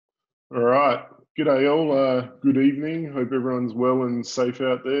All right. G'day all. Good evening. Hope everyone's well and safe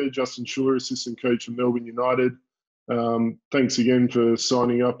out there. Justin Schuller, assistant coach of Melbourne United. Thanks again for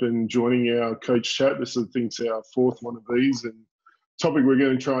signing up and joining our coach chat. This is, I think, our fourth one of these. And topic we're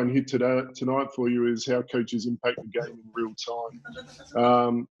going to try and hit tonight for you is how coaches impact the game in real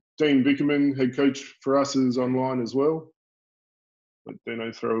time. Dean Vickerman, head coach for us, is online as well. Let Dino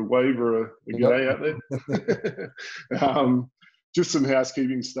throw a wave or a g'day out there. Just some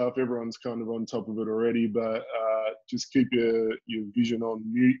housekeeping stuff. Everyone's kind of on top of it already, but just keep your vision on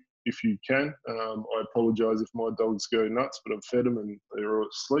mute if you can. I apologise if my dogs go nuts, but I've fed them and they're all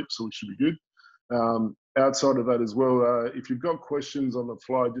asleep, so we should be good. Outside of that as well, if you've got questions on the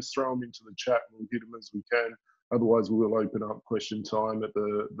fly, just throw them into the chat and we'll hit them as we can. Otherwise, we'll open up question time at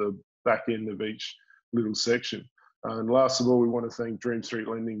the back end of each little section. And last of all, we want to thank Dream Street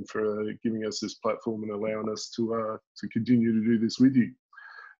Lending for giving us this platform and allowing us to continue to do this with you.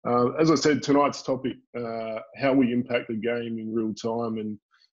 As I said, tonight's topic, how we impact the game in real time. And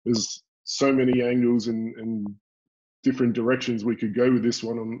there's so many angles and different directions we could go with this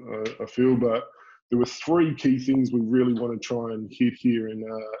one, I feel. But there were three key things we really want to try and hit here. And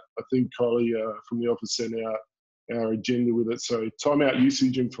I think Kylie from the office sent out our agenda with it. So timeout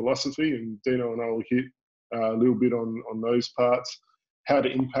usage and philosophy, and Dino and I will hit a little bit on those parts, how to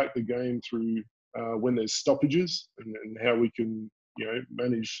impact the game through when there's stoppages and how we can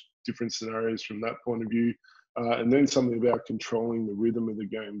manage different scenarios from that point of view, and then something about controlling the rhythm of the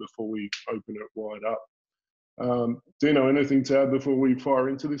game before we open it wide up. Dino, anything to add before we fire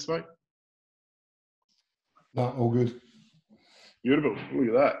into this, mate? No, all good. Beautiful. Look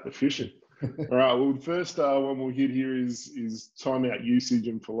at that, efficient. All right, well, the first one we'll hit here is timeout usage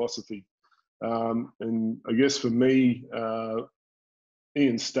and philosophy. And I guess for me,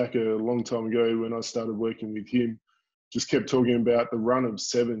 Ian Stacker, a long time ago when I started working with him, just kept talking about the run of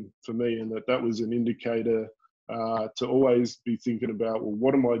 7 for me, and that was an indicator to always be thinking about, well,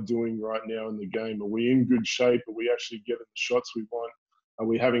 what am I doing right now in the game? Are we in good shape? Are we actually getting the shots we want? Are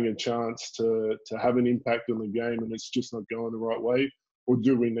we having a chance to have an impact on the game and it's just not going the right way? Or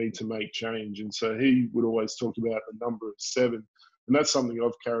do we need to make change? And so he would always talk about the number of 7. And that's something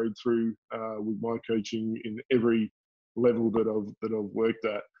I've carried through with my coaching in every level that I've worked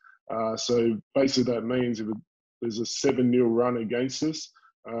at. So basically that means if there's a 7-0 run against us,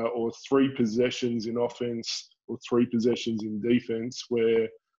 or 3 possessions in offense or 3 possessions in defense where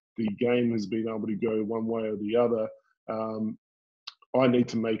the game has been able to go one way or the other, I need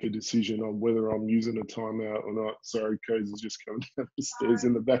to make a decision on whether I'm using a timeout or not. Sorry, Coz is just coming down the stairs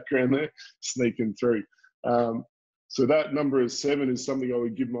in the background there, sneaking through. So that number of 7 is something I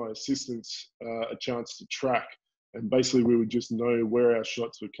would give my assistants a chance to track. And basically we would just know where our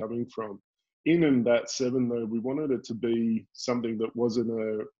shots were coming from. In that 7 though, we wanted it to be something that wasn't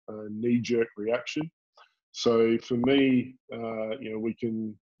a knee-jerk reaction. So for me, we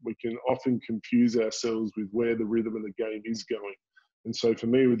can often confuse ourselves with where the rhythm of the game is going. And so for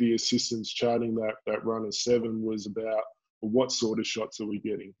me, with the assistants, charting that run of 7 was about, well, what sort of shots are we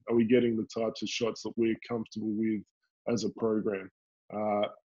getting? Are we getting the types of shots that we're comfortable with as a program?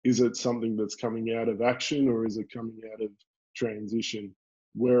 Is it something that's coming out of action or is it coming out of transition?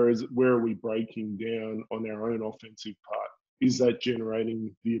 Where are we breaking down on our own offensive part? Is that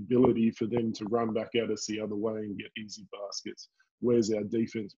generating the ability for them to run back at us the other way and get easy baskets? Where's our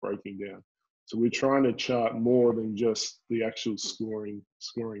defense breaking down? So we're trying to chart more than just the actual scoring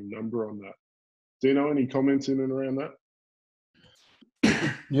number on that. Dino, any comments in and around that?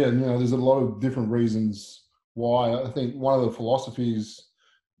 Yeah, there's a lot of different reasons why. I think one of the philosophies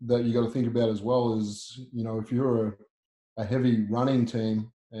that you got to think about as well is, if you're a heavy running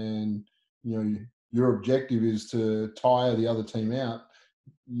team and, your objective is to tire the other team out,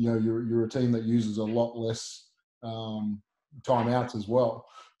 you're a team that uses a lot less timeouts as well.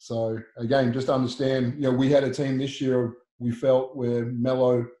 So again, just understand, we had a team this year, we felt where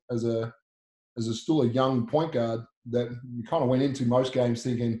Mello as still a young point guard, that we kind of went into most games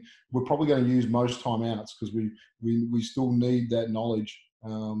thinking we're probably going to use most timeouts because we still need that knowledge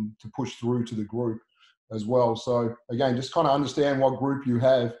to push through to the group as well. So again, just kind of understand what group you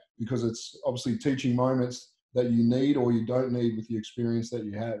have, because it's obviously teaching moments that you need or you don't need with the experience that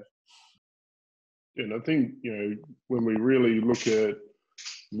you have. And I think, when we really look at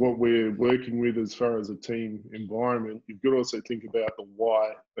what we're working with as far as a team environment, you've got to also think about the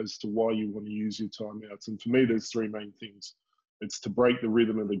why as to why you want to use your timeouts. And for me, there's 3 main things. It's to break the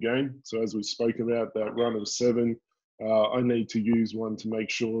rhythm of the game. So as we spoke about that run of 7, I need to use one to make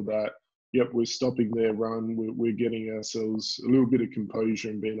sure that, yep, we're stopping their run. We're getting ourselves a little bit of composure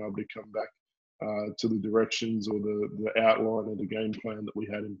and being able to come back to the directions or the outline of the game plan that we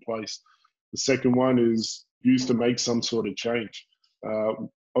had in place. The second one is used to make some sort of change.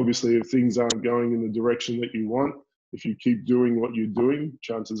 Obviously, if things aren't going in the direction that you want, if you keep doing what you're doing,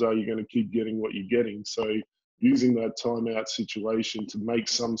 chances are you're going to keep getting what you're getting. So using that timeout situation to make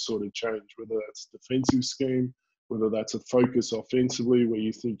some sort of change, whether that's defensive scheme, whether that's a focus offensively where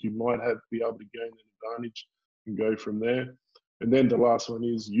you think you might be able to gain an advantage and go from there. And then the last one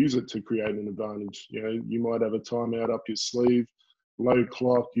is use it to create an advantage. You know, you might have a timeout up your sleeve, low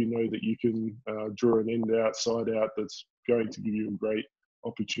clock, you know that you can draw an end out, side out that's going to give you a great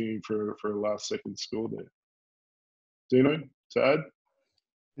opportunity for a last second score there. Dino, to add?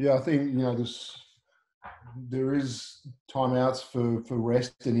 Yeah, I think, there is timeouts for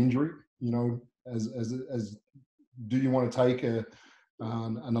rest and injury. As do you want to take an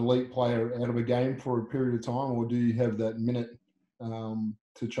elite player out of a game for a period of time, or do you have that minute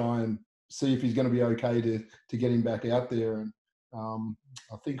to try and see if he's going to be okay to get him back out there? And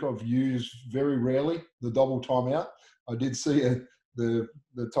I think I've used very rarely the double timeout. I did see the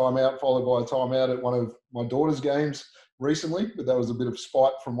timeout followed by a timeout at one of my daughter's games recently, but that was a bit of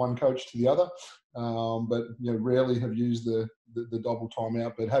spite from one coach to the other. But rarely have used the double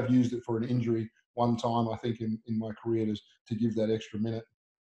timeout, but have used it for an injury one time, I think, in my career to give that extra minute.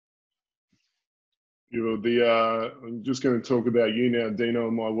 I'm just going to talk about you now, Dino,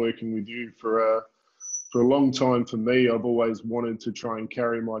 and my working with you for a long time. For me, I've always wanted to try and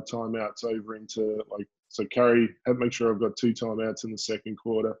carry my timeouts over into make sure I've got 2 timeouts in the second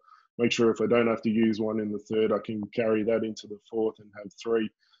quarter. Make sure if I don't have to use one in the third, I can carry that into the fourth and have 3.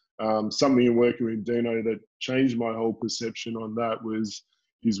 Something in working with Dino that changed my whole perception on that was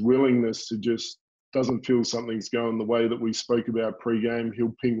his willingness to just doesn't feel something's going the way that we spoke about pre-game.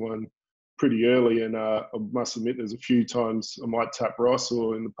 He'll ping one pretty early, and I must admit there's a few times I might tap Ross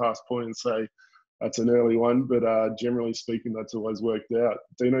or in the past point and say that's an early one, but generally speaking, that's always worked out.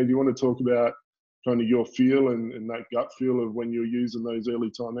 Dino, do you want to talk about kind of your feel and that gut feel of when you're using those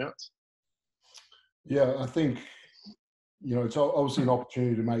early timeouts? Yeah, I think, it's obviously an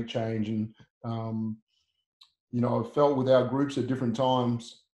opportunity to make change. And, I've felt with our groups at different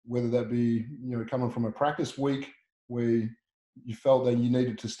times, whether that be, coming from a practice week where you felt that you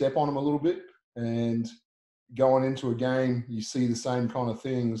needed to step on them a little bit, and going into a game, you see the same kind of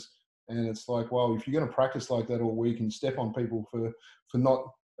things. And it's like, well, if you're going to practice like that all week and step on people for not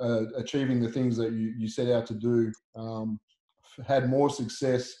achieving the things that you set out to do, had more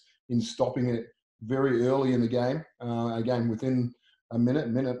success in stopping it very early in the game. Again, within a minute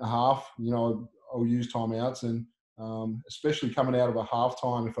and a half, I'll use timeouts, and especially coming out of a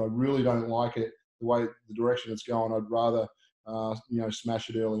halftime, if I really don't like it, the direction it's going, I'd rather, smash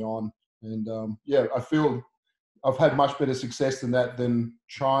it early on. And I feel I've had much better success than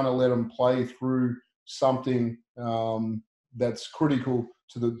trying to let them play through something that's critical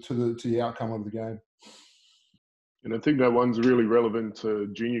to the outcome of the game. And I think that one's really relevant to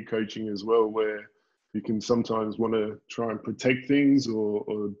junior coaching as well, where you can sometimes want to try and protect things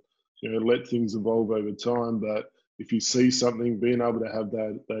or let things evolve over time. But if you see something, being able to have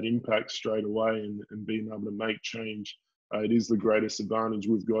that impact straight away and being able to make change, it is the greatest advantage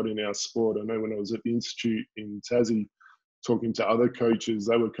we've got in our sport. I know when I was at the Institute in Tassie, talking to other coaches,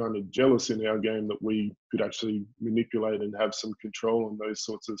 they were kind of jealous in our game that we could actually manipulate and have some control on those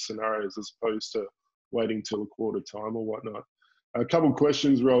sorts of scenarios as opposed to waiting till a quarter time or whatnot. A couple of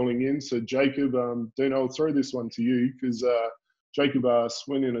questions rolling in. So Jacob, Dino, I'll throw this one to you because Jacob asked,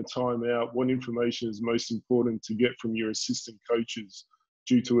 when in a timeout, what information is most important to get from your assistant coaches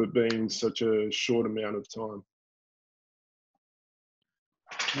due to it being such a short amount of time?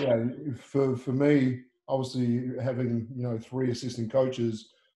 Yeah, for me, obviously having 3 assistant coaches,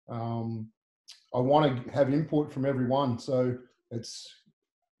 I want to have input from everyone. So it's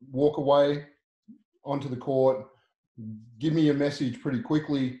walk away onto the court, give me a message pretty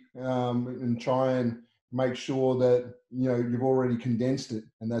quickly, and try and make sure that you've already condensed it.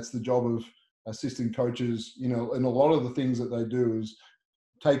 And that's the job of assistant coaches. And a lot of the things that they do is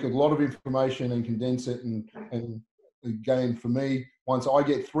take a lot of information and condense it. And again, for me, once I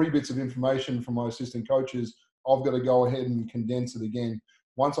get 3 bits of information from my assistant coaches, I've got to go ahead and condense it again.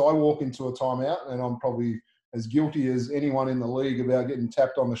 Once I walk into a timeout, and I'm probably as guilty as anyone in the league about getting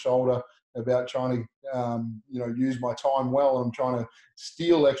tapped on the shoulder about trying to use my time well, and I'm trying to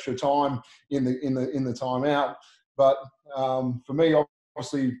steal extra time in the timeout. But for me,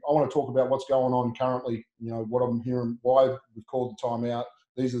 obviously, I want to talk about what's going on currently. What I'm hearing, why we've called the timeout.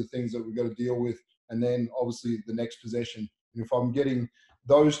 These are the things that we've got to deal with, and then obviously the next possession. And if I'm getting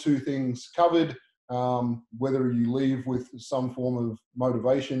those 2 things covered, whether you leave with some form of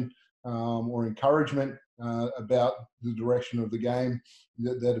motivation or encouragement about the direction of the game,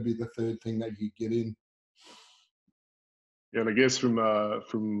 that'd be the third thing that you get in. Yeah, and I guess from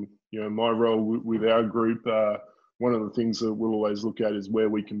my role with our group, one of the things that we'll always look at is where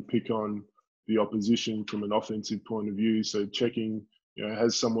we can pick on the opposition from an offensive point of view. So checking,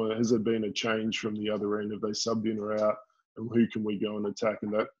 has there been a change from the other end? Have they subbed in or out? And who can we go and attack?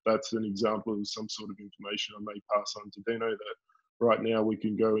 And that's an example of some sort of information I may pass on to Dino, that right now we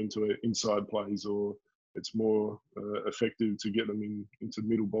can go into inside plays, or it's more effective to get them into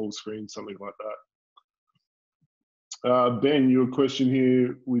middle ball screens, something like that. Ben, your question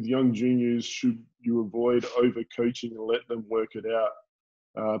here: with young juniors, should you avoid over-coaching and let them work it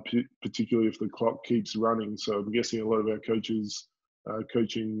out, particularly if the clock keeps running? So I'm guessing a lot of our coaches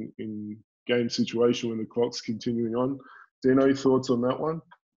coaching in game situation when the clock's continuing on. Dino, thoughts on that one?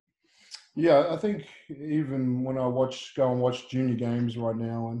 Yeah, I think even when I go and watch junior games right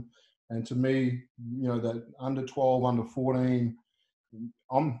now, and to me, that under 12, under 14,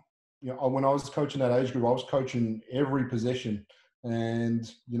 when I was coaching that age group, I was coaching every possession,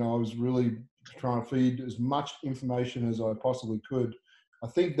 and I was really trying to feed as much information as I possibly could. I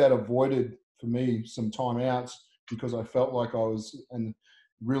think that avoided for me some timeouts, because I felt like I was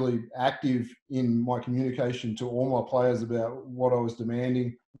really active in my communication to all my players about what I was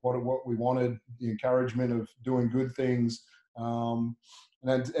demanding, what we wanted, the encouragement of doing good things. And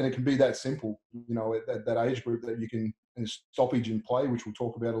it can be that simple, at that age group, that you can stoppage and play, which we'll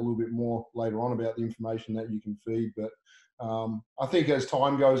talk about a little bit more later on about the information that you can feed. But I think as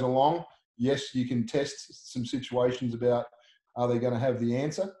time goes along, yes, you can test some situations about, are they going to have the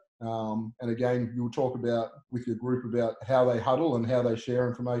answer? And again, you'll talk about with your group about how they huddle and how they share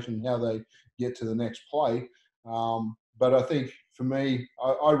information, how they get to the next play. But I think for me,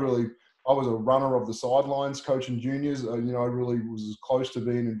 I was a runner of the sidelines coaching juniors. I really was as close to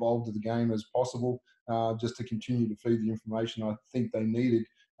being involved in the game as possible, just to continue to feed the information I think they needed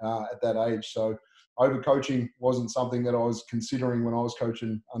at that age. So overcoaching wasn't something that I was considering when I was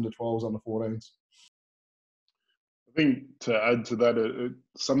coaching under 12s, under 14s. I think to add to that, it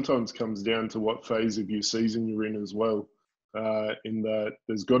sometimes comes down to what phase of your season you're in as well. In that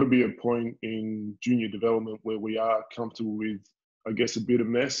there's got to be a point in junior development where we are comfortable with, I guess, a bit of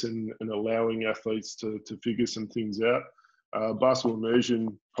mess and allowing athletes to figure some things out. Basketball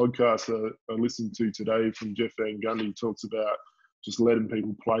Immersion podcast I listened to today from Jeff Van Gundy talks about just letting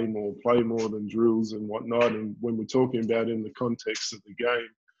people play more than drills and whatnot. And when we're talking about in the context of the game,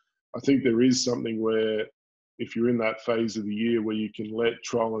 I think there is something where if you're in that phase of the year where you can let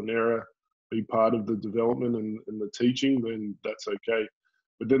trial and error be part of the development and the teaching, then that's okay.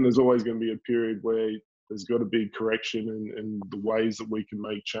 But then there's always going to be a period where there's got to be correction and the ways that we can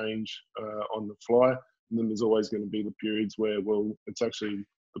make change on the fly. And then there's always going to be the periods where, well, it's actually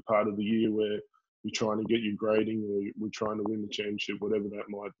the part of the year where we're trying to get your grading, or we're trying to win the championship, whatever that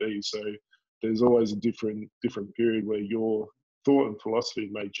might be. So there's always a different period where your thought and philosophy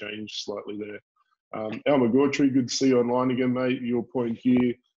may change slightly there. Al McGautry, good to see you online again, mate. Your point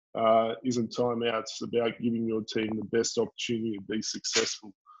here isn't timeouts about giving your team the best opportunity to be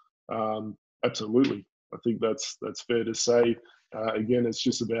successful. Absolutely. I think that's fair to say. Again, it's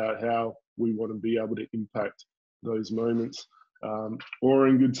just about how we want to be able to impact those moments.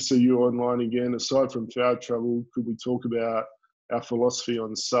 Oren, good to see you online again. Aside from foul trouble, could we talk about our philosophy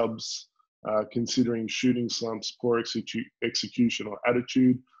on subs, considering shooting slumps, poor execution or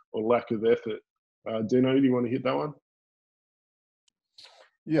attitude, or lack of effort? Dino, do you want to hit that one?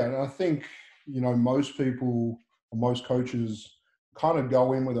 Yeah, and I think, most people, or most coaches kind of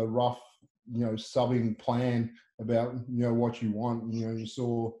go in with a rough, subbing plan about, what you want. You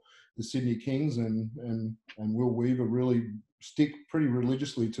saw the Sydney Kings and Will Weaver really stick pretty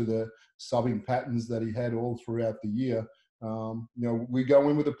religiously to the subbing patterns that he had all throughout the year. We go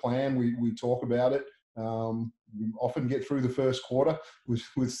in with a plan, we talk about it. We often get through the first quarter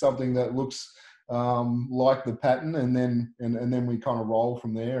with something that looks like the pattern, and then we kind of roll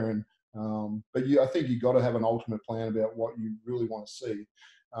from there. But I think you got to have an ultimate plan about what you really want to see.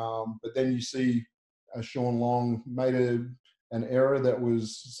 But then you see Sean Long made an error that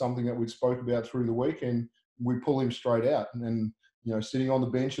was something that we spoke about through the week, and we pull him straight out. And sitting on the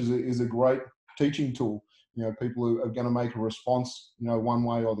bench is a great teaching tool. People who are going to make a response, one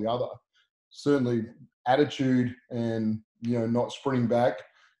way or the other. Certainly, attitude and not sprinting back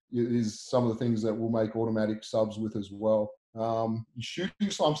is some of the things that we'll make automatic subs with as well. Shooting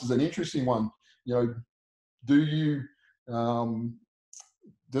slumps is an interesting one.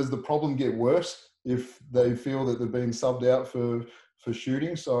 Does the problem get worse if they feel that they're being subbed out for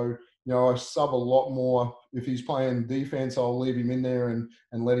shooting? So I sub a lot more. If he's playing defense, I'll leave him in there and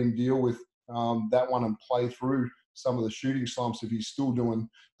let him deal with that one and play through some of the shooting slumps if he's still doing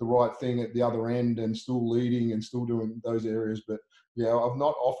the right thing at the other end and still leading and still doing those areas. But yeah, I've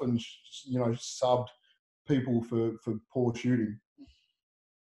not often, subbed people for poor shooting.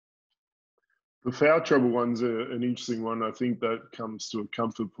 The foul trouble one's an interesting one. I think that comes to a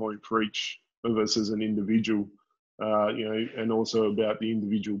comfort point for each of us as an individual, and also about the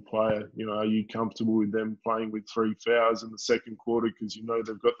individual player. Are you comfortable with them playing with 3 fouls in the second quarter because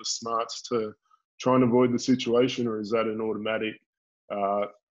they've got the smarts to try and avoid the situation, or is that an automatic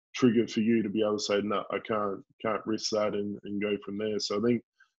trigger for you to be able to say, no, I can't risk that and go from there? So I think,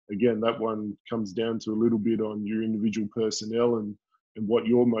 again, that one comes down to a little bit on your individual personnel and what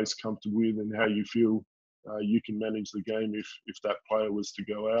you're most comfortable with and how you feel you can manage the game if that player was to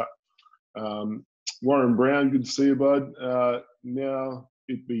go out. Warren Brown, good to see you, bud. Now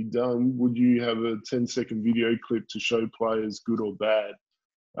it be done, would you have a 10-second video clip to show players good or bad?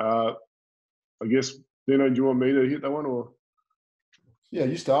 I guess, Dino, do you want me to hit that one or? Yeah,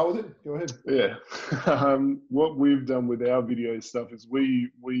 you start with it. Go ahead. Yeah. What we've done with our video stuff is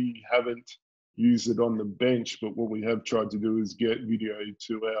we haven't used it on the bench, but what we have tried to do is get video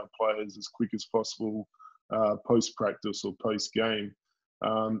to our players as quick as possible post-practice or post-game.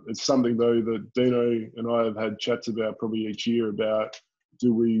 It's something, though, that Dino and I have had chats about probably each year about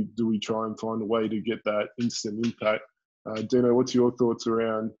do we try and find a way to get that instant impact? Dino, what's your thoughts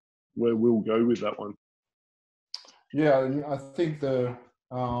around where we'll go with that one? Yeah, I think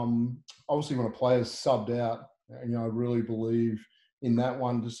obviously when a player's subbed out, I really believe in that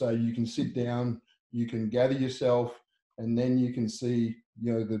one to say you can sit down, you can gather yourself, and then you can see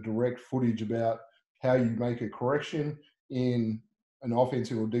the direct footage about how you make a correction in an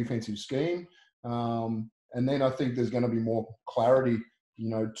offensive or defensive scheme. And then I think there's going to be more clarity,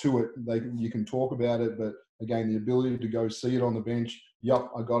 to it. You can talk about it, but again, the ability to go see it on the bench. Yep,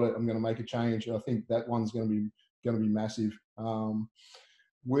 I got it. I'm going to make a change. I think that one's going to be massive.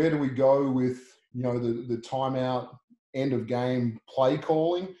 Where do we go with the timeout, end of game play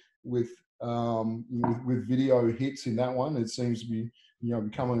calling with video hits in that one? It seems to be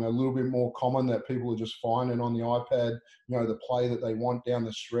becoming a little bit more common that people are just finding on the iPad the play that they want down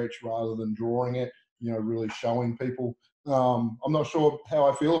the stretch rather than drawing it, really showing people. I'm not sure how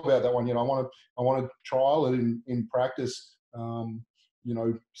I feel about that one. I want to trial it in practice.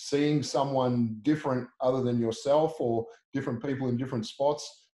 Seeing someone different other than yourself or different people in different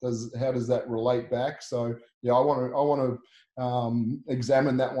spots, how does that relate back? So yeah, I want to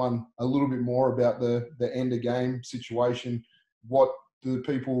examine that one a little bit more about the end of game situation. What do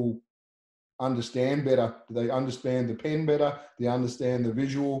people understand better? Do they understand the pen better? Do they understand the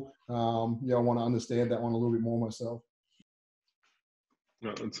visual? I want to understand that one a little bit more myself.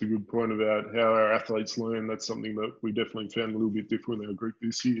 No, that's a good point about how our athletes learn. That's something that we definitely found a little bit different in our group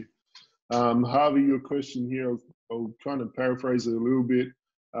this year. Harvey, your question here, I'll kind of paraphrase it a little bit.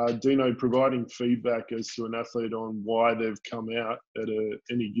 Dino, providing feedback as to an athlete on why they've come out at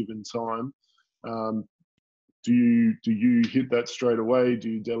any given time. Do you hit that straight away? Do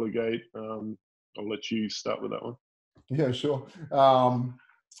you delegate? I'll let you start with that one. Yeah, sure.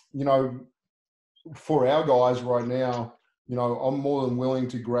 For our guys right now, I'm more than willing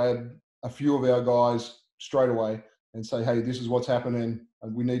to grab a few of our guys straight away and say, hey, this is what's happening,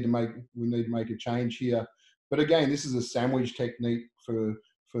 and we need to make a change here. But again, this is a sandwich technique for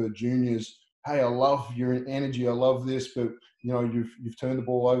juniors. Hey, I love your energy, I love this, but you've turned the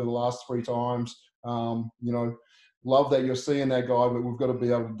ball over the last 3 times. Love that you're seeing that guy, but we've got to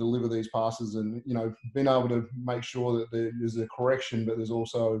be able to deliver these passes and being able to make sure that there's a correction, but there's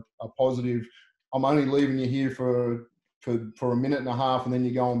also a positive. I'm only leaving you here for a minute and a half, and then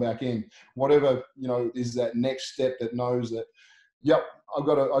you're going back in. Whatever is that next step that knows that, yep, I've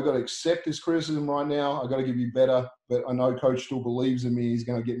got to accept this criticism right now. I've got to give you better, but I know coach still believes in me. He's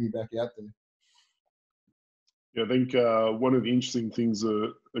going to get me back out there. Yeah, I think one of the interesting things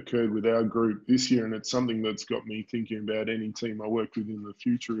that occurred with our group this year, and it's something that's got me thinking about any team I work with in the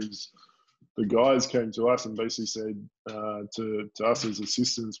future, is the guys came to us and basically said to us as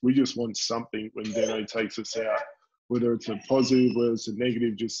assistants, we just want something when Dino takes us out, whether it's a positive, whether it's a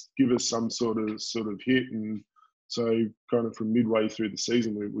negative, just give us some sort of hit. And so kind of from midway through the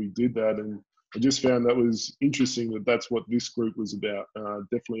season, we did that. And I just found that was interesting that that's what this group was about.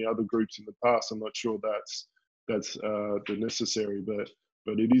 Definitely other groups in the past, I'm not sure that's the necessary, but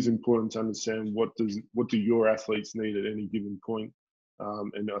it is important to understand what do your athletes need at any given point.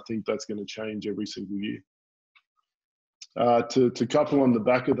 And I think that's going to change every single year. To couple on the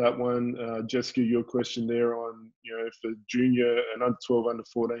back of that one, Jessica, your question there on if a junior, an under 12, under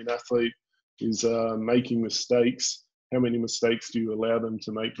 14 athlete is making mistakes, how many mistakes do you allow them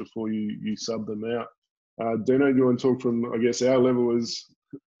to make before you sub them out? Dino, do you want to talk from, I guess, our level is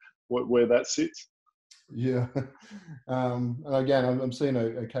where that sits? Yeah. And again, I'm seeing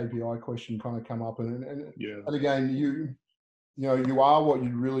a KPI question kind of come up, and again, you are what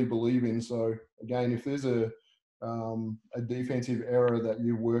you really believe in. So again, if there's a defensive error that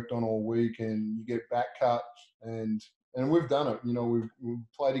you've worked on all week and you get back cut, and we've done it. We've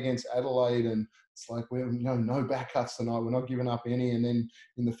played against Adelaide, and it's like we have no back cuts tonight. We're not giving up any, and then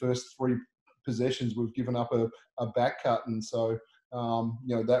in the first 3 possessions, we've given up a back cut, and so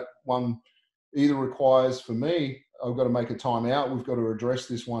that one either requires, for me, I've got to make a timeout. We've got to address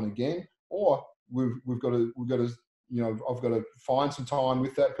this one again, or we've got to I've got to find some time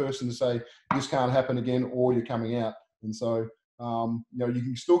with that person to say this can't happen again, or you're coming out. And so you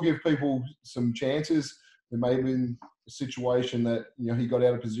can still give people some chances. There may have been a situation that he got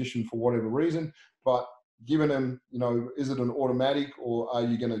out of position for whatever reason, but giving them, is it an automatic, or are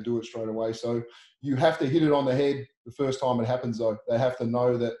you going to do it straight away? So you have to hit it on the head the first time it happens, though. They have to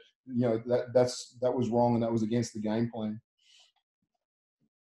know that that was wrong and that was against the game plan.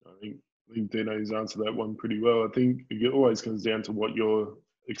 I think Dino's answered that one pretty well. I think it always comes down to what you're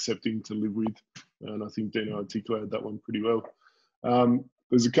accepting to live with, and I think Dino articulated that one pretty well.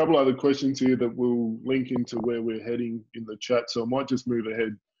 There's a couple other questions here that will link into where we're heading in the chat, so I might just move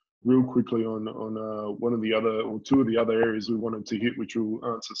ahead real quickly on one of the other, or 2 of the other areas we wanted to hit, which will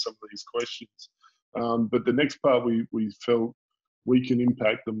answer some of these questions. But the next part we felt we can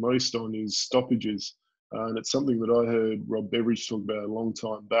impact the most on is stoppages. And it's something that I heard Rob Beveridge talk about a long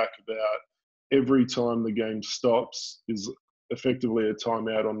time back, about every time the game stops is effectively a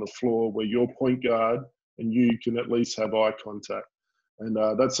timeout on the floor where your point guard and you can at least have eye contact. And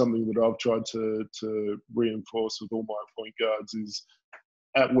that's something that I've tried to reinforce with all my point guards is,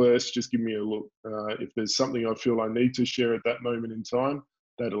 at worst, just give me a look. If there's something I feel I need to share at that moment in time,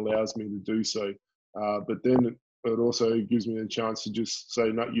 that allows me to do so. But then it also gives me a chance to just say,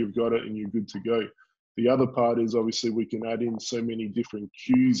 no, you've got it and you're good to go. The other part is obviously we can add in so many different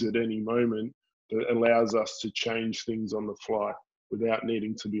cues at any moment that allows us to change things on the fly without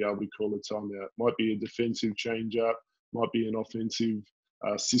needing to be able to call a timeout. Might be a defensive change up, might be an offensive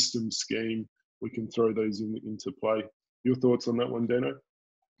system scheme. We can throw those into play. Your thoughts on that one, Dano?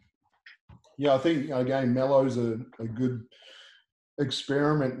 Yeah, I think, again, Mello's a good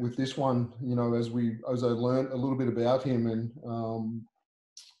experiment with this one, as I learned a little bit about him, and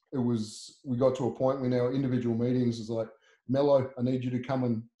we got to a point when our individual meetings is like, Mello, I need you to come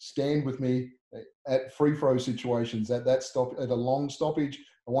and stand with me at free throw situations, at a long stoppage.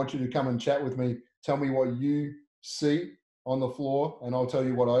 I want you to come and chat with me. Tell me what you see on the floor, and I'll tell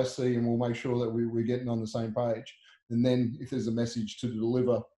you what I see, and we'll make sure that we're getting on the same page. And then if there's a message to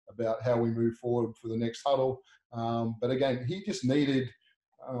deliver about how we move forward for the next huddle. But again, he just needed,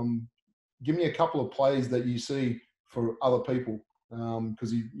 give me a couple of plays that you see for other people.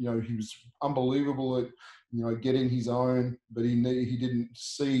 Because he was unbelievable at getting his own, but he didn't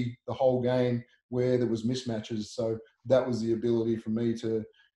see the whole game where there was mismatches. So that was the ability for me to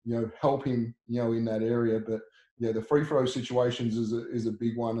help him in that area. But yeah, the free throw situations is a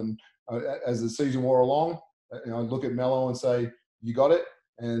big one. And as the season wore along, I look at Mello and say, you got it.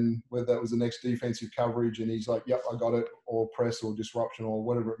 And whether that was the next defensive coverage, and he's like, yep, I got it, or press or disruption or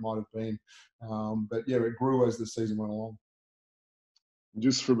whatever it might have been. But yeah, it grew as the season went along.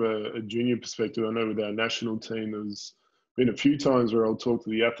 Just from a junior perspective, I know with our national team, there's been a few times where I'll talk to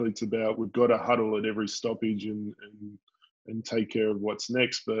the athletes about we've got to huddle at every stoppage and take care of what's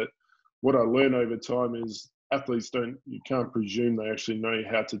next. But what I learn over time is athletes you can't presume they actually know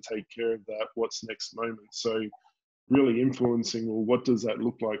how to take care of that what's next moment. So really influencing, well, what does that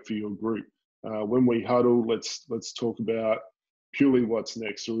look like for your group? When we huddle, let's talk about purely what's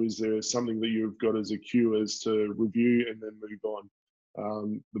next, or is there something that you've got as a cue as to review and then move on?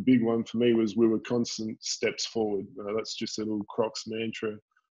 The big one for me was we were constant steps forward. That's just a little Crocs mantra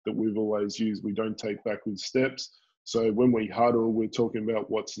that we've always used. We don't take backward steps. So when we huddle, we're talking about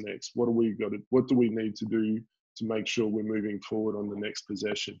what's next. What do we need to do to make sure we're moving forward on the next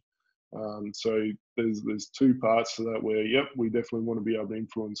possession? So there's 2 parts to that where, yep, we definitely want to be able to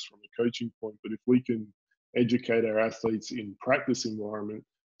influence from a coaching point, but if we can educate our athletes in practice environment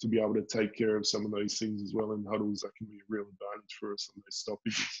to be able to take care of some of those things as well in huddles, that can be a real advantage for us on those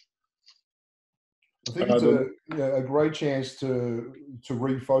stoppages. I think it's a great chance to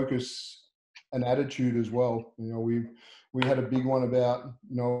refocus an attitude as well. We had a big one about,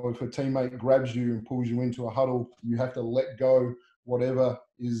 if a teammate grabs you and pulls you into a huddle, you have to let go whatever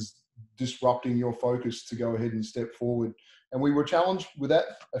is disrupting your focus to go ahead and step forward. And we were challenged with that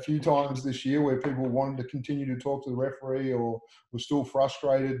a few times this year, where people wanted to continue to talk to the referee or were still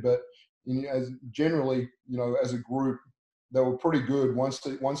frustrated. But as generally, as a group, they were pretty good. Once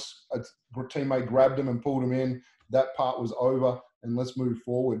a teammate grabbed them and pulled them in, that part was over, and let's move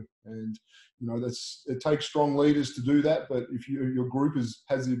forward. And it takes strong leaders to do that. But if your group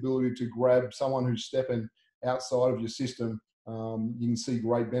has the ability to grab someone who's stepping outside of your system, you can see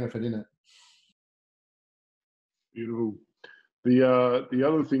great benefit in it. Beautiful. The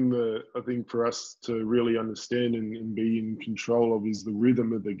other thing that I think for us to really understand and be in control of is the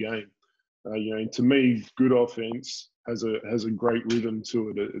rhythm of the game. To me, good offense has a great rhythm to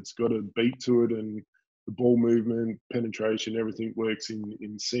it. It's got a beat to it, and the ball movement, penetration, everything works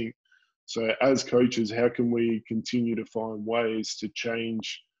in sync. So as coaches, how can we continue to find ways to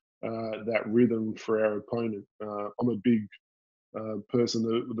change that rhythm for our opponent? I'm a big person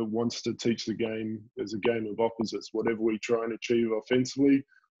that wants to teach the game as a game of opposites. Whatever we try and achieve offensively,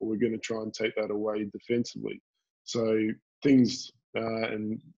 or we're going to try and take that away defensively. So things,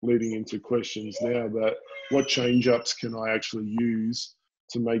 and leading into questions now, that what change-ups can I actually use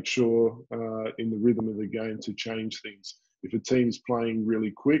to make sure in the rhythm of the game to change things? If a team's playing really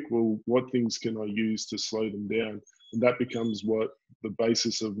quick, well, what things can I use to slow them down? And that becomes what the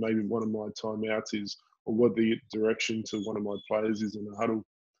basis of maybe one of my timeouts is, or what the direction to one of my players is in a huddle.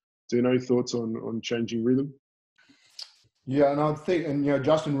 Do you know thoughts on changing rhythm? Yeah, and I think, and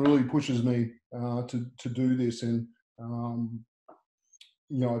Justin really pushes me to do this, and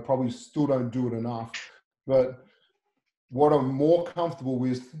I probably still don't do it enough. But what I'm more comfortable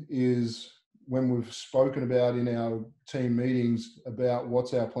with is when we've spoken about in our team meetings about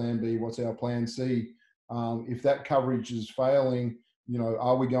what's our plan B, what's our plan C. If that coverage is failing,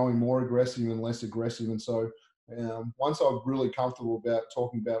 are we going more aggressive and less aggressive? And so once I'm really comfortable about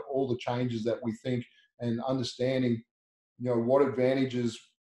talking about all the changes that we think and understanding, what advantages,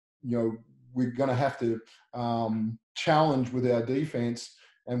 we're going to have to challenge with our defense,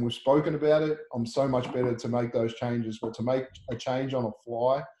 and we've spoken about it, I'm so much better to make those changes. But to make a change on a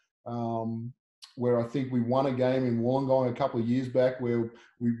fly, where I think we won a game in Wollongong a couple of years back where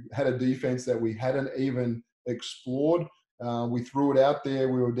we had a defense that we hadn't even explored. We threw it out there,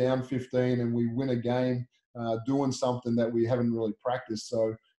 we were down 15, and we win a game doing something that we haven't really practiced.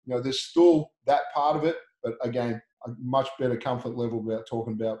 So, there's still that part of it, but again, a much better comfort level about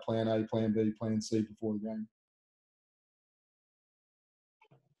talking about plan A, plan B, plan C before the game.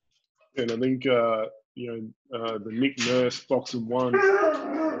 And I think the Nick Nurse box and one.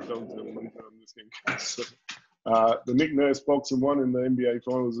 The Nick Nurse box and one in the NBA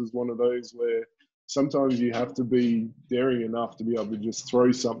Finals is one of those where sometimes you have to be daring enough to be able to just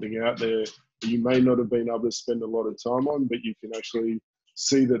throw something out there that you may not have been able to spend a lot of time on, but you can actually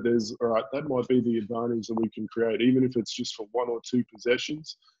see that there's, all right, that might be the advantage that we can create, even if it's just for one or two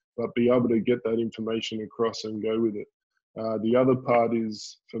possessions, but be able to get that information across and go with it. The other part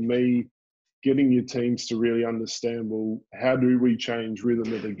is, for me, getting your teams to really understand, well, how do we change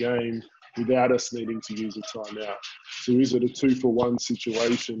rhythm of the game without us needing to use a timeout? So is it a 2-for-1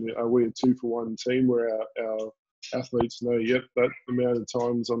 situation? Are we a 2-for-1 team where our athletes know, yep, that amount of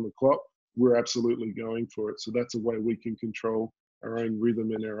time's on the clock, we're absolutely going for it. So that's a way we can control our own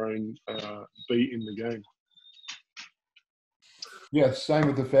rhythm and our own beat in the game. Yeah, same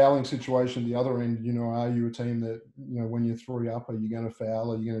with the fouling situation. The other end, are you a team that, when you're 3 up, are you going to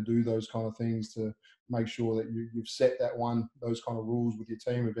foul? Are you going to do those kind of things to make sure that you've set those kind of rules with your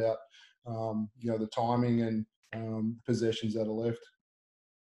team about, the timing and possessions that are left?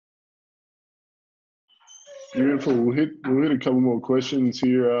 Beautiful. We'll hit a couple more questions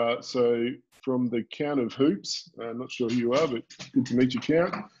here. So from the Count of Hoops, I'm not sure who you are, but good to meet you,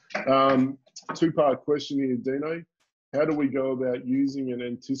 Count. 2-part question here, Dino. How do we go about using and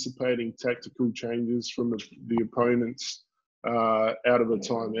anticipating tactical changes from the opponents out of a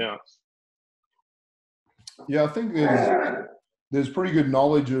timeout? Yeah, I think there's pretty good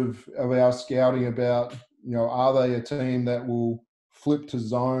knowledge of our scouting about, are they a team that will flip to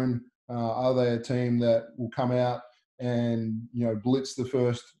zone? Are they a team that will come out and, blitz the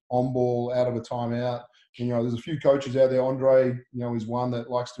first on ball out of a timeout? There's a few coaches out there. Andre, is one that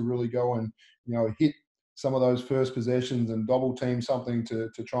likes to really go and, hit some of those first possessions and double team something to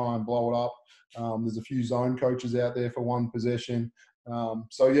try and blow it up. There's a few zone coaches out there for one possession.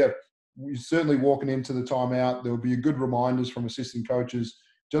 So yeah, we're certainly walking into the timeout. There'll be good reminders from assistant coaches.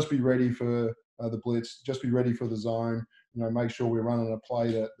 Just be ready for the blitz. Just be ready for the zone. Make sure we're running a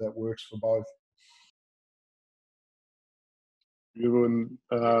play that works for both. And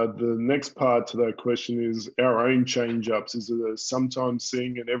the next part to that question is our own change ups. Is it a sometimes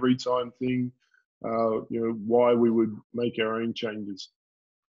thing, an every time thing? Why we would make our own changes.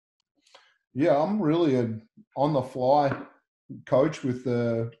 Yeah, I'm really an on the fly coach with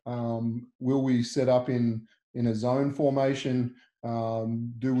the will we set up in a zone formation?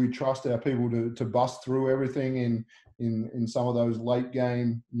 Do we trust our people to bust through everything in some of those late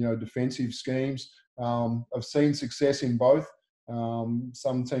game, defensive schemes? I've seen success in both.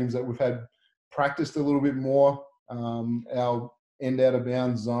 Some teams that we've had practiced a little bit more, our end out of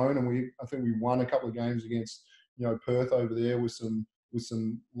bounds zone, and I think we won a couple of games against Perth over there with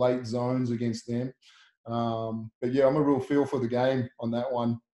some late zones against them. But yeah, I'm a real feel for the game on that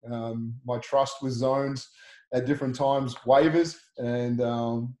one. My trust with zones at different times wavers, and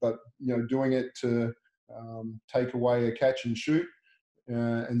but doing it to take away a catch and shoot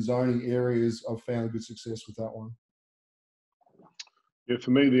and zoning areas, I've found good success with that one. Yeah,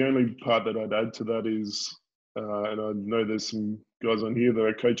 for me, the only part that I'd add to that is, and I know there's some guys on here that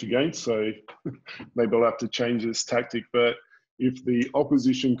I coach against, so maybe I'll have to change this tactic. But if the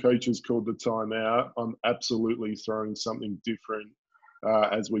opposition coach has called the timeout, I'm absolutely throwing something different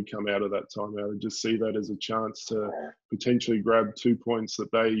as we come out of that timeout. I just see that as a chance to potentially grab 2 points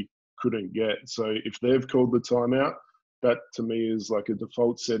that they couldn't get. So if they've called the timeout, that to me is like a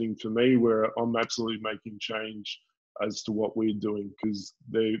default setting for me where I'm absolutely making change as to what we're doing because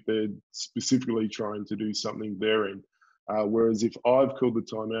they're specifically trying to do something their end. Whereas if I've called the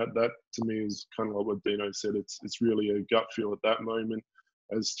timeout, that to me is kind of like what Dino said. It's really a gut feel at that moment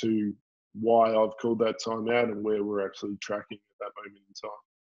as to why I've called that timeout and where we're actually tracking at that moment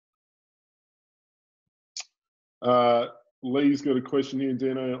in time. Lee's got a question here,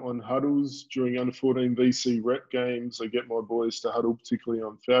 Dino, on huddles during under 14 VC rep games. I get my boys to huddle, particularly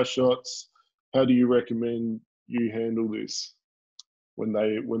on foul shots. How do you recommend you handle this when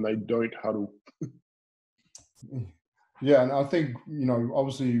they don't huddle? Yeah, and I think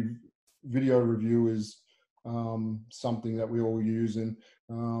obviously video review is something that we all use, and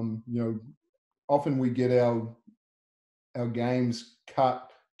often we get our games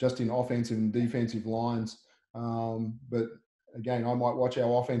cut just in offensive and defensive lines. But again, I might watch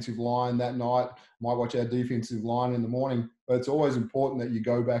our offensive line that night, might watch our defensive line in the morning. But it's always important that you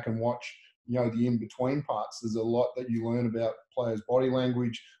go back and watch, the in-between parts. There's a lot that you learn about players' body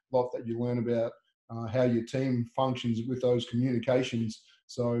language, a lot that you learn about how your team functions with those communications.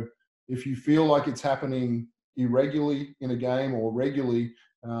 So if you feel like it's happening irregularly in a game or regularly,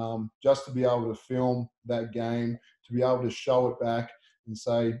 just to be able to film that game, to be able to show it back and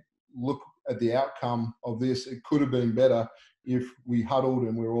say, look at the outcome of this. It could have been better if we huddled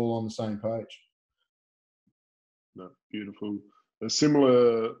and we're all on the same page. No, beautiful. A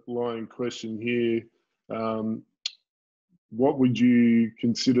similar line question here. What would you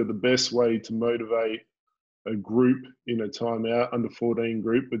consider the best way to motivate a group in a timeout, under 14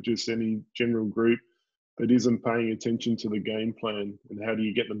 group, but just any general group that isn't paying attention to the game plan, and how do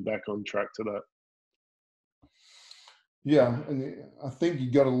you get them back on track to that? Yeah, and I think you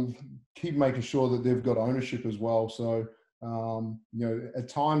got to keep making sure that they've got ownership as well. So at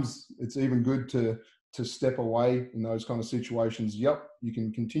times it's even good to step away in those kind of situations. Yep, you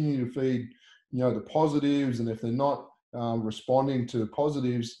can continue to feed the positives, and if they're not responding to the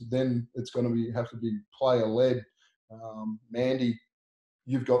positives, then it's going to have to be player led. Mandy,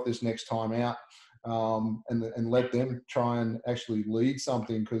 you've got this next time out, and let them try and actually lead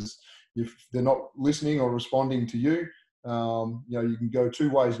something, because if they're not listening or responding to you, you can go two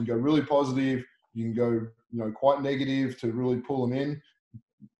ways. You can go really positive, you can go quite negative to really pull them in.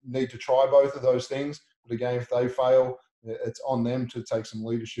 Need to try both of those things, but again, if they fail, it's on them to take some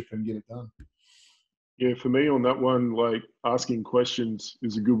leadership and get it done. Yeah, for me on that one, like asking questions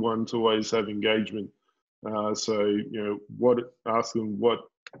is a good one to always have engagement. So ask them what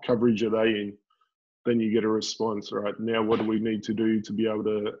coverage are they in, then you get a response. Right now, what do we need to do to be able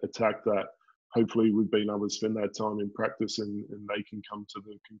to attack that? Hopefully we've been able to spend that time in practice and they can come to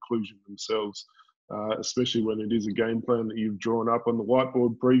the conclusion themselves, especially when it is a game plan that you've drawn up on the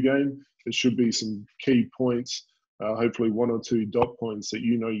whiteboard pre-game. There should be some key points, hopefully 1 or 2 dot points that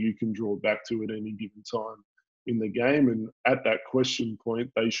you can draw back to at any given time in the game. And at that question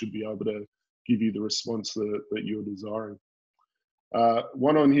point, they should be able to give you the response that you're desiring.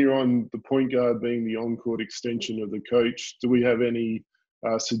 One on here on the point guard being the on-court extension of the coach. Do we have any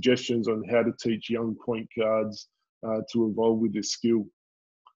suggestions on how to teach young point guards to evolve with this skill?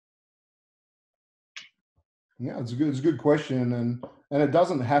 Yeah, it's a good question, and it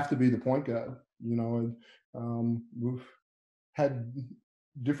doesn't have to be the point guard. We've had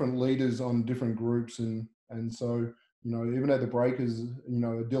different leaders on different groups, and so You know, even at the breakers, you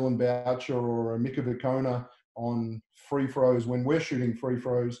know, a Dylan Boucher or a Mika Vicona on free throws, when we're shooting free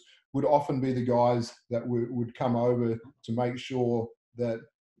throws, would often be the guys that would come over to make sure that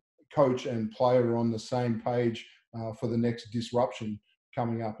coach and player are on the same page for the next disruption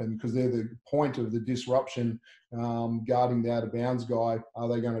coming up. And because they're the point of the disruption, guarding the out of bounds guy, are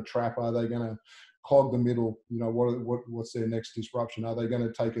they going to trap? Are they going to clog the middle? You know, what's their next disruption? Are they going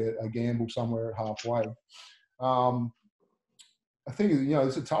to take a gamble somewhere at halfway? I think, you know,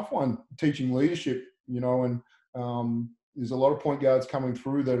 it's a tough one teaching leadership, you know, and there's a lot of point guards coming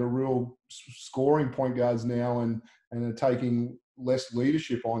through that are real scoring point guards now and are taking less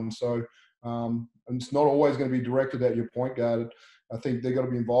leadership on. So and it's not always going to be directed at your point guard. I think they've got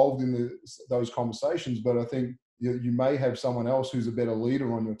to be involved in those conversations, but I think you may have someone else who's a better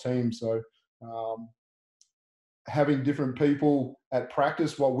leader on your team. So having different people at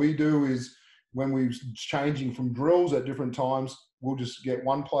practice, what we do is when we're changing from drills at different times, we'll just get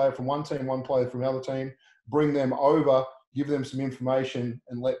one player from one team, one player from another team, bring them over, give them some information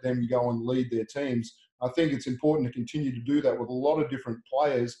and let them go and lead their teams. I think it's important to continue to do that with a lot of different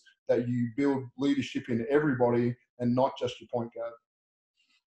players, that you build leadership in everybody and not just your point guard.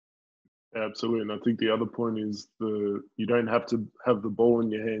 Absolutely, and I think the other point is you don't have to have the ball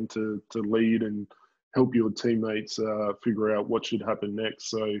in your hand to lead and help your teammates figure out what should happen next.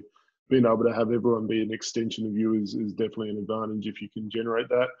 So being able to have everyone be an extension of you is definitely an advantage if you can generate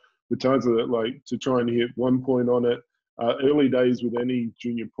that. With times of that, like to try and hit one point on it, early days with any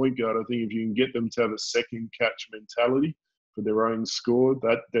junior point guard, I think if you can get them to have a second catch mentality for their own score,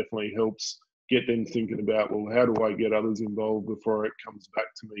 that definitely helps get them thinking about, well, how do I get others involved before it comes back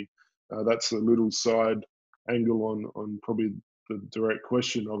to me? That's a little side angle on probably the direct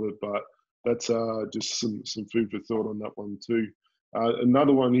question of it, but that's just some food for thought on that one too.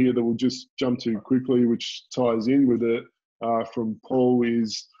 Another one here that we'll just jump to quickly, which ties in with it, from Paul,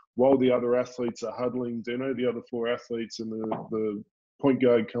 is while the other athletes are huddling, Dino, the other four athletes, and the point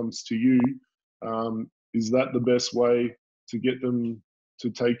guard comes to you, is that the best way to get them to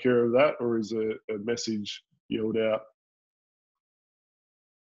take care of that, or is a message yelled out?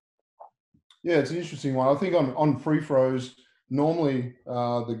 Yeah, it's an interesting one. I think on free throws, normally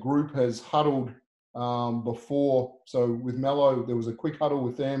the group has huddled before. So with Mello, there was a quick huddle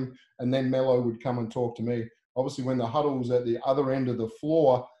with them, and then Mello would come and talk to me. Obviously, when the huddle was at the other end of the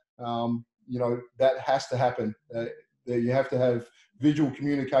floor, you know, that has to happen. You have to have visual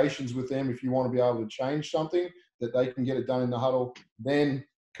communications with them if you want to be able to change something, that they can get it done in the huddle. Then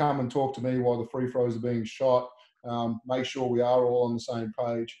come and talk to me while the free throws are being shot. Make sure we are all on the same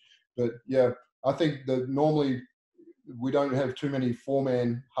page. But yeah, I think that normally we don't have too many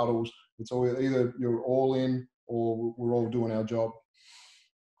four-man huddles. It's either you're all in or we're all doing our job.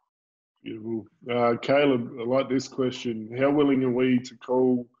 Beautiful. Caleb, I like this question. How willing are we to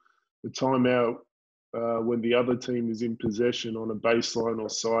call the timeout when the other team is in possession on a baseline or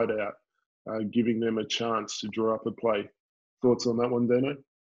side out, giving them a chance to draw up a play? Thoughts on that one, Dano?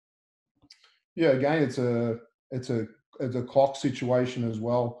 Yeah, again, it's a clock situation as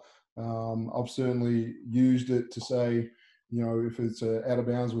well. I've certainly used it to say, you know, if it's out of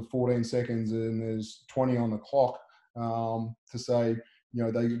bounds with 14 seconds and there's 20 on the clock, to say, you know,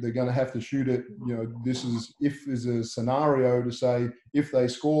 they're going to have to shoot it. You know, this is if there's a scenario to say, if they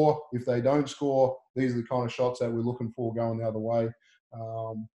score, if they don't score, these are the kind of shots that we're looking for going the other way.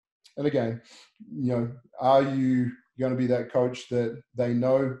 And again, you know, are you going to be that coach that they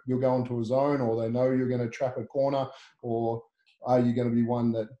know you're going to a zone, or they know you're going to trap a corner, or are you going to be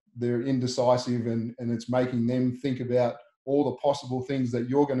one that they're indecisive and it's making them think about all the possible things that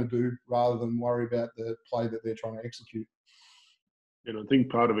you're going to do rather than worry about the play that they're trying to execute? And I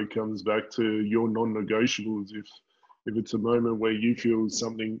think part of it comes back to your non-negotiables. If it's a moment where you feel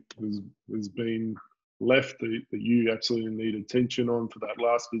something has been left that you absolutely need attention on for that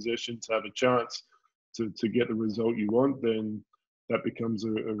last possession to have a chance to get the result you want, then that becomes a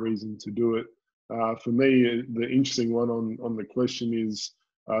reason to do it. For me, the interesting one on the question is,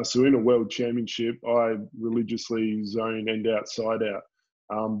 so in a world championship, I religiously zone end out, side out.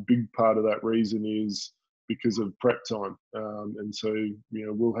 Big part of that reason is because of prep time. And so, you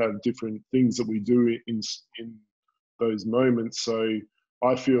know, we'll have different things that we do in those moments. So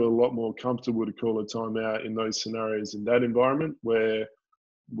I feel a lot more comfortable to call a timeout in those scenarios, in that environment where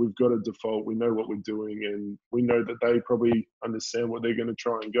we've got a default, we know what we're doing, and we know that they probably understand what they're going to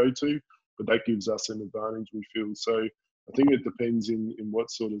try and go to, but that gives us an advantage, we feel. So I think it depends in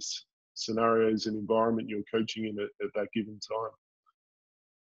what sort of scenarios and environment you're coaching in at that given time.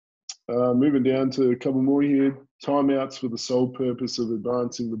 Moving down to a couple more here. Timeouts for the sole purpose of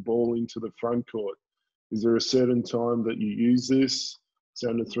advancing the ball into the front court. Is there a certain time that you use this? It's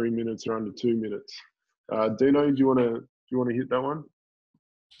under 3 minutes or under 2 minutes. Dino, do you want to hit that one?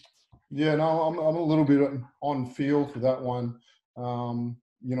 Yeah, no, I'm a little bit on feel for that one.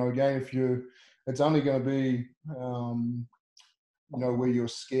 Again, it's only going to be, where you're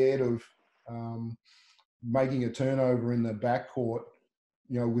scared of making a turnover in the backcourt,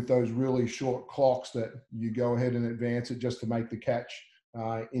 with those really short clocks that you go ahead and advance it just to make the catch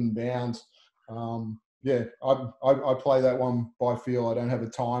inbounds. I play that one by feel. I don't have a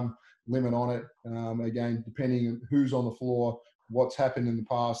time limit on it. Again, depending on who's on the floor, what's happened in the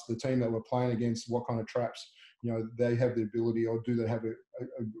past, the team that we're playing against, what kind of traps, they have the ability, or do they have a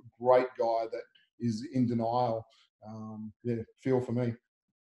great guy that is in denial? Feel for me.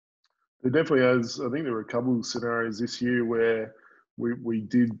 It definitely has. I think there were a couple of scenarios this year where we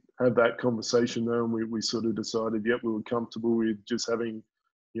did have that conversation though, and we sort of decided, yep, we were comfortable with just having,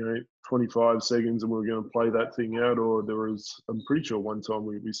 25 seconds and we were going to play that thing out. Or there was, I'm pretty sure one time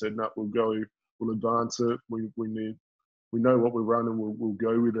we said, no, we'll advance it. We know what we're running, we'll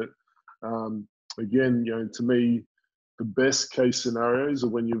go with it. Again, to me, the best case scenarios are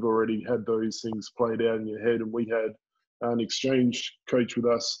when you've already had those things played out in your head. And we had an exchange coach with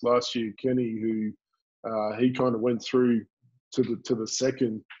us last year, Kenny, who he kind of went through to the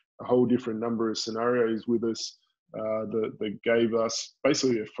second a whole different number of scenarios with us that gave us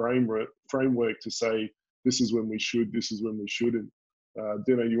basically a framework to say, this is when we should, this is when we shouldn't.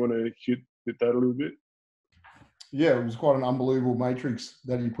 Dino, you want to hit that a little bit? Yeah, it was quite an unbelievable matrix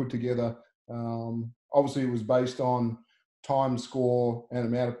that he put together. Obviously, it was based on time, score, and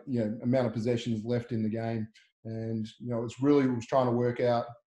amount of possessions left in the game. And was trying to work out,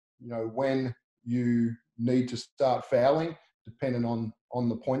 when you need to start fouling, depending on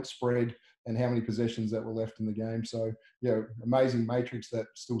the point spread and how many possessions that were left in the game. So amazing matrix that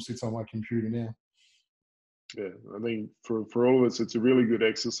still sits on my computer now. Yeah, I mean, for all of us, it's a really good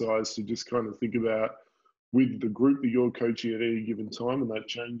exercise to just kind of think about with the group that you're coaching at any given time, and that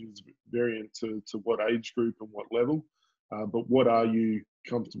changes variant to what age group and what level. But what are you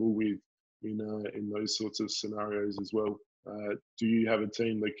comfortable with in those sorts of scenarios as well? Do you have a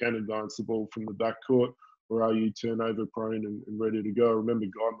team that can advance the ball from the backcourt, or are you turnover prone and ready to go? I remember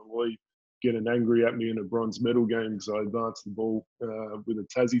Guy Malloy getting angry at me in a bronze medal game because I advanced the ball with a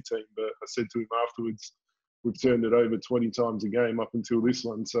Tassie team, but I said to him afterwards, we've turned it over 20 times a game up until this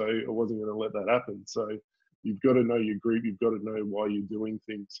one, so I wasn't going to let that happen. So you've got to know your group. You've got to know why you're doing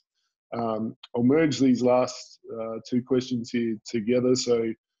things. I'll merge these last two questions here together.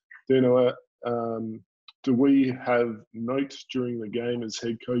 So, Dino, do we have notes during the game as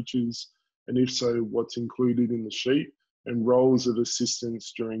head coaches? And if so, what's included in the sheet? And roles of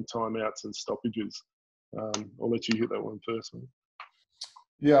assistants during timeouts and stoppages? I'll let you hit that one first, mate.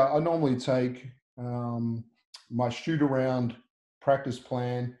 Yeah, I normally take my shoot around practice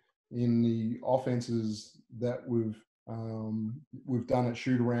plan in the offenses that we've done at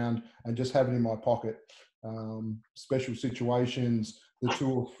shoot around, and just have it in my pocket. Special situations, the 2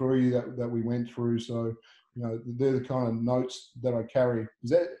 or 3 that we went through. So they're the kind of notes that I carry. Is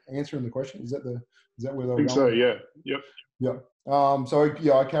that answering the question? Is that where they were going? So, yeah. Yep. Yep.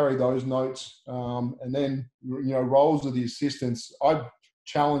 I carry those notes, and then roles of the assistants. I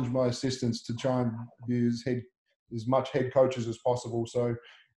challenge my assistants to try and be as much head coaches as possible. So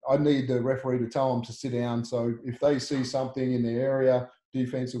I need the referee to tell them to sit down. So if they see something in their area,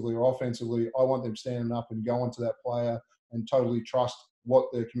 defensively or offensively, I want them standing up and going to that player and totally trust what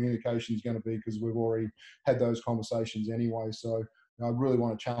their communication is going to be, because we've already had those conversations anyway. So I really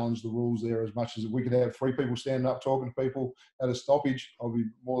want to challenge the rules there as much as we could have 3 people standing up talking to people at a stoppage. I'll be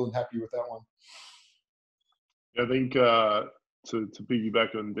more than happy with that one. I think to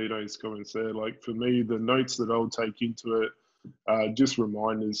piggyback on Dino's comments there, like for me, the notes that I'll take into it are just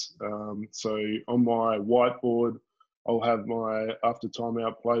reminders. So on my whiteboard, I'll have my after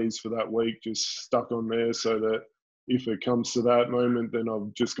timeout plays for that week just stuck on there, so that if it comes to that moment, then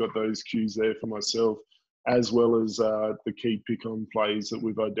I've just got those cues there for myself, as well as the key pick-on plays that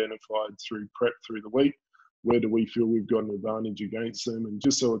we've identified through prep through the week. Where do we feel we've got an advantage against them? And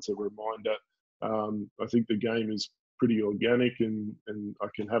just so it's a reminder, I think the game is pretty organic, and I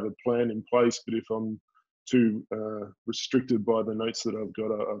can have a plan in place, but if I'm too restricted by the notes that I've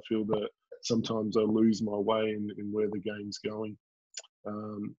got, I feel that sometimes I lose my way in where the game's going.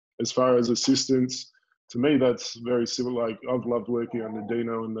 As far as assistance, to me, that's very similar. Like, I've loved working under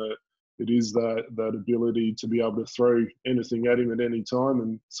Dino, and that it is that ability to be able to throw anything at him at any time,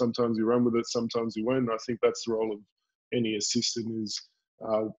 and sometimes you run with it, sometimes you won't. I think that's the role of any assistant, is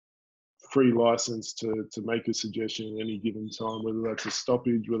free license to make a suggestion at any given time, whether that's a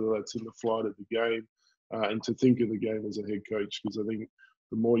stoppage, whether that's in the flight of the game. and to think of the game as a head coach, because I think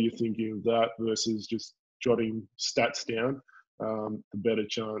the more you're thinking of that versus just jotting stats down, the better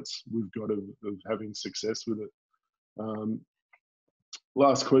chance we've got of having success with it.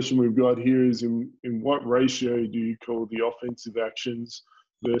 Last question we've got here is in what ratio do you call the offensive actions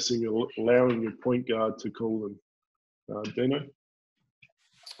versus allowing your point guard to call them? Dino?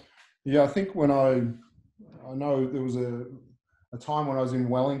 Yeah, I think when I know there was a time when I was in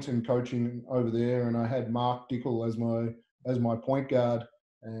Wellington coaching over there, and I had Mark Dickel as my point guard,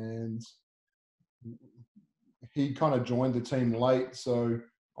 and he kind of joined the team late. So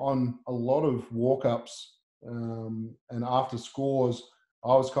on a lot of walk-ups and after scores,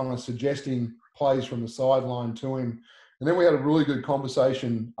 I was kind of suggesting plays from the sideline to him. And then we had a really good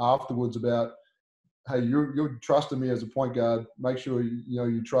conversation afterwards about, hey, you're trusting me as a point guard. Make sure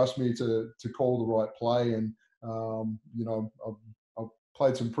you trust me to call the right play. And I've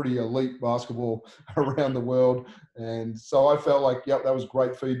played some pretty elite basketball around the world, and so I felt like, yep, that was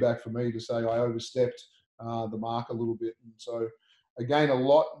great feedback for me to say I overstepped the mark a little bit. And so again, a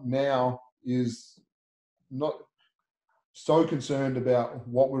lot now is not so concerned about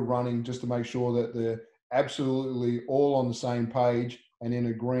what we're running, just to make sure that they're absolutely all on the same page and in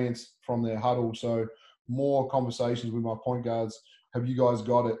agreement from their huddle. So more conversations with my point guards. Have you guys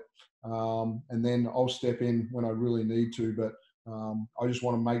got it? And then I'll step in when I really need to. But I just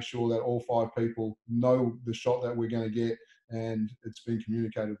want to make sure that all 5 people know the shot that we're going to get, and it's been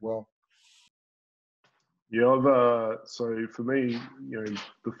communicated well. Yeah, so for me,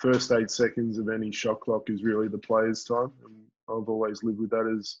 the first 8 seconds of any shot clock is really the player's time, and I've always lived with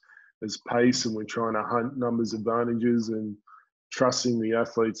that as pace, and we're trying to hunt numbers advantages and trusting the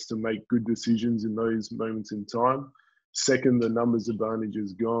athletes to make good decisions in those moments in time. Second, the numbers advantage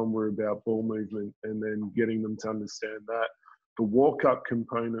is gone. We're about ball movement and then getting them to understand that. The walk-up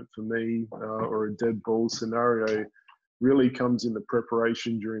component for me, or a dead ball scenario, really comes in the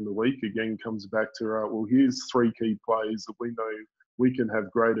preparation during the week. Again, comes back to, well, here's 3 key plays that we know we can have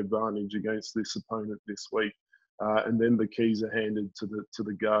great advantage against this opponent this week. And then the keys are handed to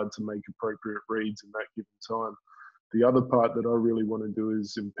the guard to make appropriate reads in that given time. The other part that I really want to do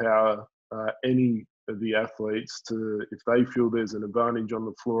is empower any of the athletes to, if they feel there's an advantage on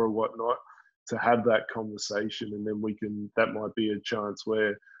the floor or whatnot, to have that conversation. And then that might be a chance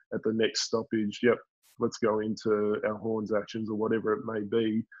where at the next stoppage, yep, let's go into our horns actions or whatever it may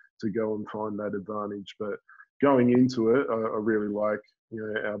be to go and find that advantage. But going into it, I really like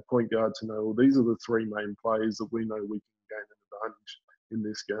our point guard to know, well, these are the 3 main plays that we know we can gain an advantage in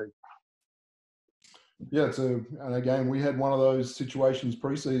this game. Yeah, and again, we had one of those situations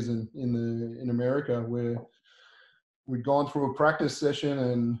preseason in America where we'd gone through a practice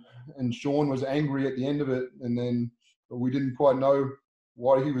session and Sean was angry at the end of it, and then we didn't quite know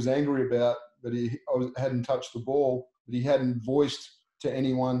what he was angry about, but he hadn't touched the ball, but he hadn't voiced to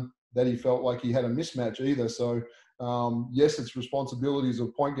anyone that he felt like he had a mismatch either. So yes, it's responsibilities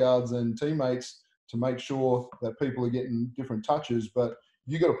of point guards and teammates to make sure that people are getting different touches, but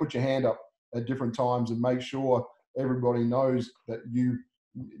you got to put your hand up at different times and make sure everybody knows that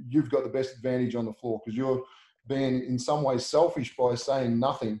you've got the best advantage on the floor, because you're being in some ways selfish by saying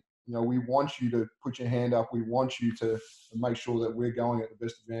nothing. We want you to put your hand up. We want you to make sure that we're going at the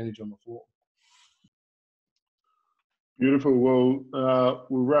best advantage on the floor. Beautiful. Well,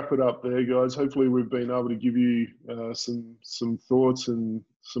 we'll wrap it up there, guys. Hopefully we've been able to give you some thoughts and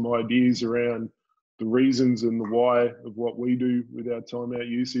some ideas around the reasons and the why of what we do with our timeout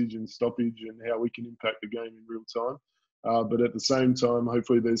usage and stoppage and how we can impact the game in real time. But at the same time,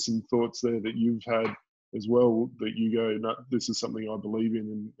 hopefully there's some thoughts there that you've had as well that you go, no, this is something I believe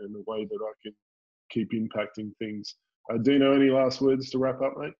in and a way that I can keep impacting things. Dino, any last words to wrap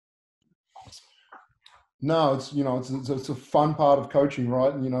up, mate? No, it's a fun part of coaching,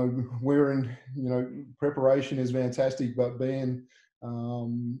 right? We're in, preparation is fantastic, but being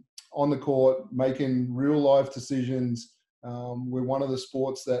on the court, making real life decisions, we're one of the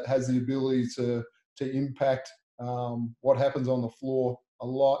sports that has the ability to impact what happens on the floor a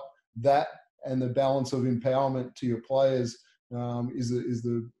lot. That and the balance of empowerment to your players is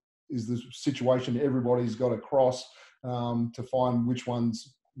the situation everybody's got to cross to find which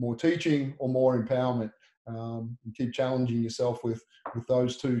one's more teaching or more empowerment. Keep challenging yourself with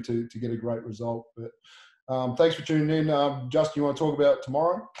those two to get a great result. But thanks for tuning in. Justin, you want to talk about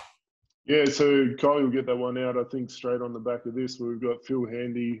tomorrow? Yeah, so Kylie will get that one out, I think, straight on the back of this. We've got Phil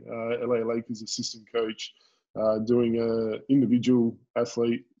Handy, LA Lakers assistant coach, doing an individual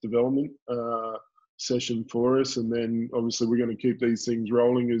athlete development session for us. And then obviously we're going to keep these things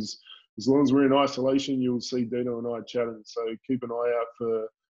rolling. As long as we're in isolation, you'll see Dino and I chatting. So keep an eye out for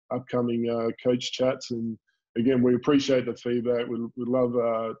upcoming coach chats. And again, we appreciate the feedback. We love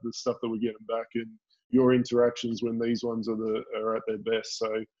the stuff that we're getting back and your interactions when these ones are at their best. So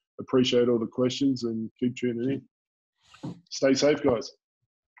appreciate all the questions and keep tuning in. Stay safe, guys.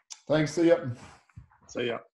 Thanks. See ya. See ya.